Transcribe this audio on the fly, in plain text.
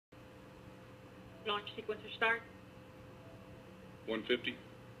Launch sequencer start. 150.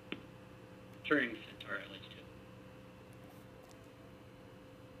 Carrying Centaur LH2.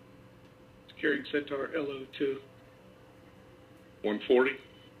 It's carrying Centaur LO2. 140.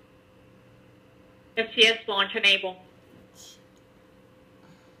 FCS launch enable.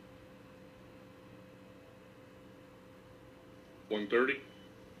 130.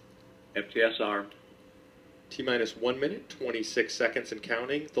 FTS armed. T-minus 1 minute, 26 seconds and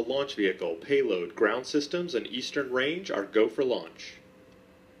counting. The launch vehicle, payload, ground systems, and eastern range are go for launch.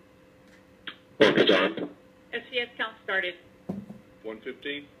 Orca's armed. FCS count started.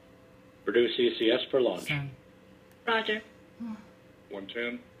 115. Produce ECS for launch. Sorry. Roger.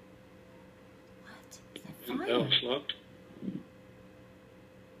 110. What? Is that fire? Belts locked.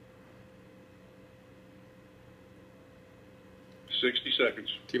 $60 seconds.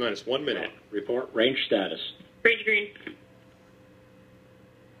 T-minus 1 minute. Report range status. Range green.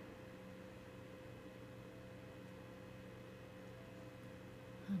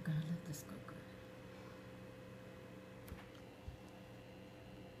 Oh God, let this go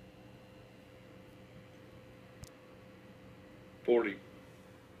good.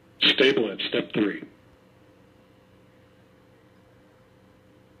 $40. Stable at step 3.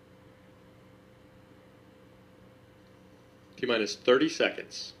 T-minus 30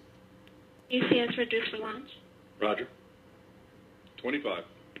 seconds. ECS reduced for launch. Roger. 25.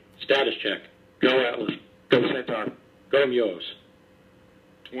 Status check. Go Atlas. Go Centaur. Go Muse.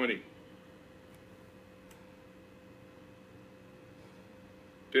 20.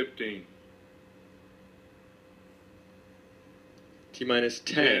 15. T-minus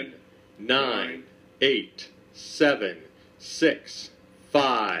 10, 9, 8, 7, 6,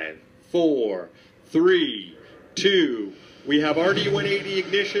 5, 4, 3, 2. We have RD-180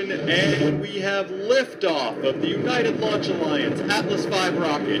 ignition, and we have liftoff of the United Launch Alliance Atlas V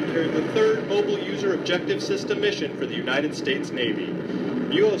rocket carrying the third mobile user objective system mission for the United States Navy.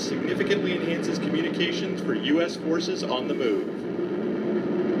 MUOS significantly enhances communications for U.S. forces on the move.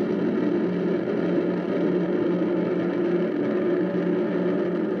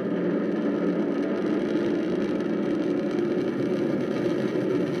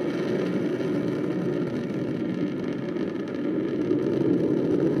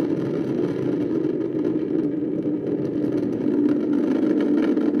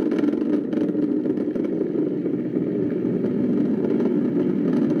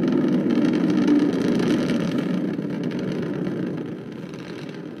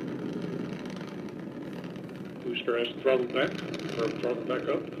 Booster has throttled back, or throttled back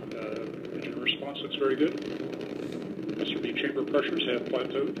up. Engine response looks very good. SRB chamber pressures have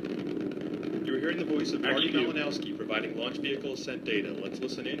plateaued. You are hearing the voice of Marty Execute. Malinowski providing launch vehicle ascent data. Let's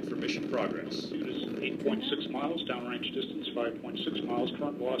listen in for mission progress. Altitude is 8.6 miles, downrange distance 5.6 miles,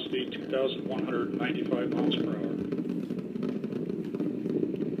 current velocity 2,195 miles per hour.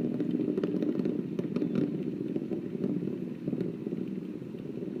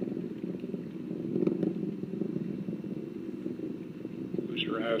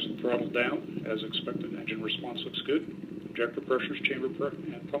 Booster has throttled down as expected. Engine response looks good. Injector pressures, chamber pressure,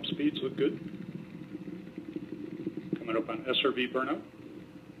 and pump speeds look good. Coming up on SRB burnout.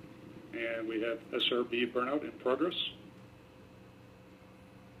 And we have SRB burnout in progress.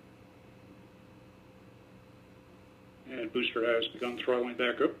 And booster has begun throttling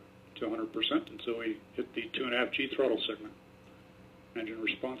back up to 100% until we hit the 2.5 G throttle segment. Engine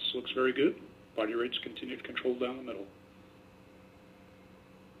response looks very good. Body rates continue to control down the middle.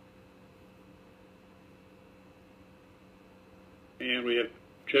 And we have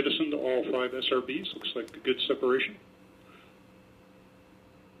jettisoned all 5 SRBs. Looks like a good separation.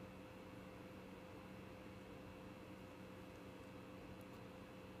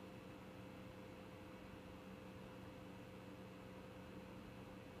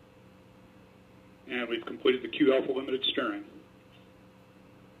 And we've completed the Q alpha limited steering.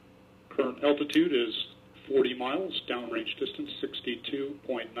 Current altitude is 40 miles, downrange distance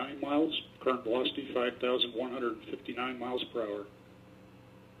 62.9 miles, current velocity 5,159 miles per hour.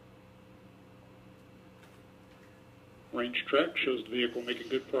 Range track shows the vehicle making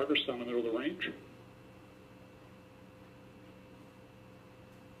good progress down the middle of the range.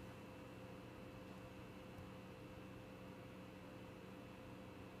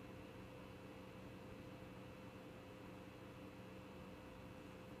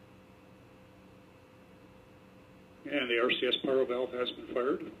 And the RCS pyro valve has been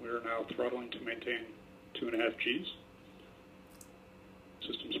fired. We are now throttling to maintain 2.5 Gs.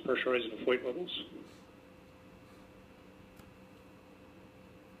 Systems pressurizing to flight levels.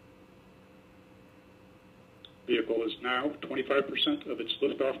 Vehicle is now 25% of its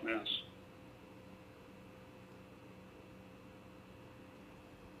liftoff mass.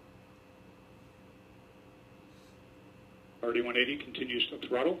 RD-180 continues to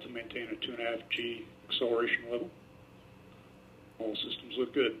throttle to maintain a 2.5 G acceleration level. All systems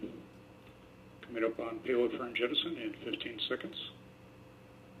look good. Coming up on payload for jettison in 15 seconds.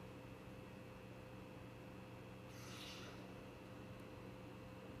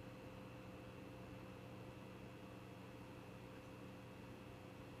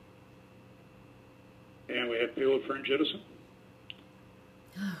 And we have payload for jettison.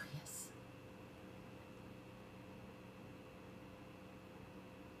 Oh, yes.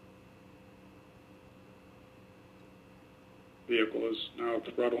 Vehicle is now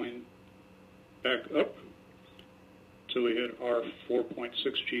throttling back up until we hit our 4.6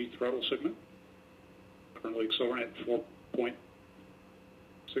 G throttle segment. Currently accelerating at 4.6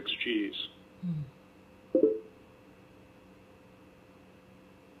 Gs.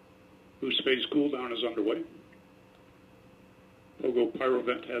 Boost phase cool down is underway. Pogo pyro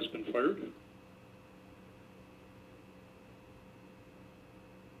vent has been fired.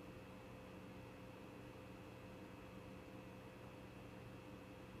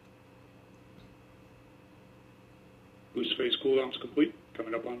 Boost phase cooldown is complete.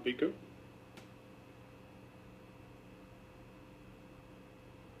 Coming up on Pico.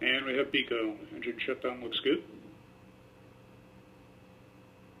 And we have Pico. Engine shutdown looks good.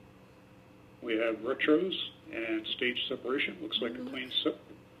 We have retros and stage separation. Looks like a clean set.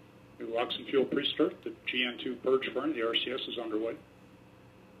 We have LOX and fuel pre-start. The GN2 purge burn. The RCS is underway.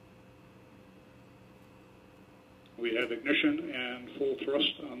 We have ignition and full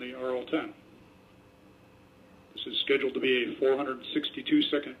thrust on the RL-10. This is scheduled to be a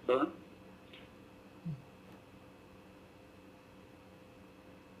 462-second burn.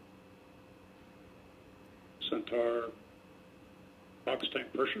 Centaur box tank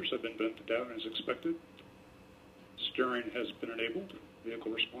pressures have been vented down as expected. Steering has been enabled.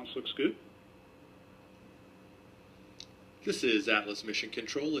 Vehicle response looks good. This is Atlas Mission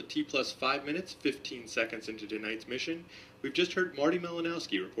Control at T plus 5 minutes, 15 seconds into tonight's mission. We've just heard Marty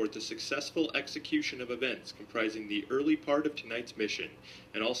Malinowski report the successful execution of events comprising the early part of tonight's mission,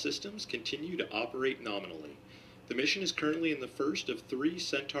 and all systems continue to operate nominally. The mission is currently in the first of 3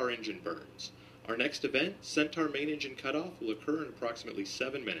 Centaur engine burns. Our next event, Centaur main engine cutoff, will occur in approximately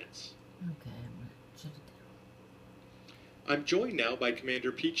 7 minutes. Okay, I'm going to shut it down. I'm joined now by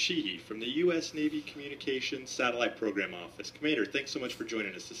Commander Pete Sheehy from the U.S. Navy Communications Satellite Program Office. Commander, thanks so much for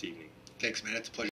joining us this evening. Thanks, man. It's a pleasure.